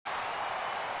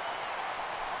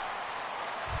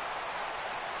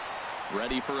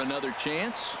Ready for another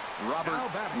chance. Robert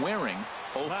Waring,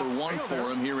 0 for 1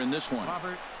 for him here in this one.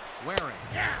 Robert Waring.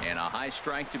 And a high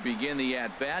strike to begin the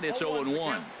at-bat. It's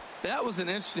 0-1. That was an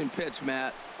interesting pitch,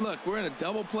 Matt. Look, we're in a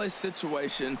double play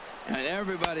situation, and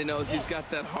everybody knows he's got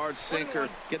that hard sinker,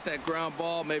 get that ground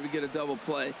ball, maybe get a double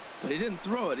play. But he didn't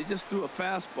throw it. He just threw a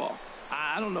fastball.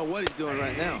 I don't know what he's doing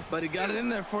right now, but he got it in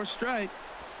there for a strike.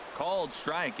 Called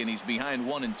strike, and he's behind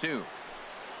 1-2.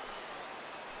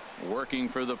 Working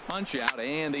for the punch out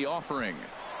and the offering.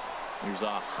 Here's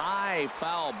a high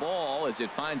foul ball as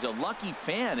it finds a lucky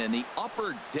fan in the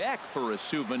upper deck for a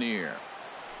souvenir.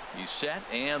 He's set,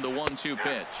 and the 1-2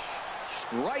 pitch.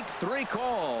 Strike 3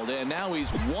 called, and now he's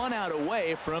 1 out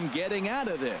away from getting out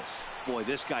of this. Boy,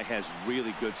 this guy has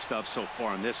really good stuff so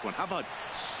far in this one. How about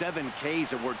 7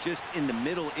 Ks, and we're just in the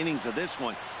middle innings of this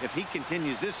one. If he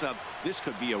continues this up, this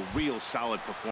could be a real solid performance.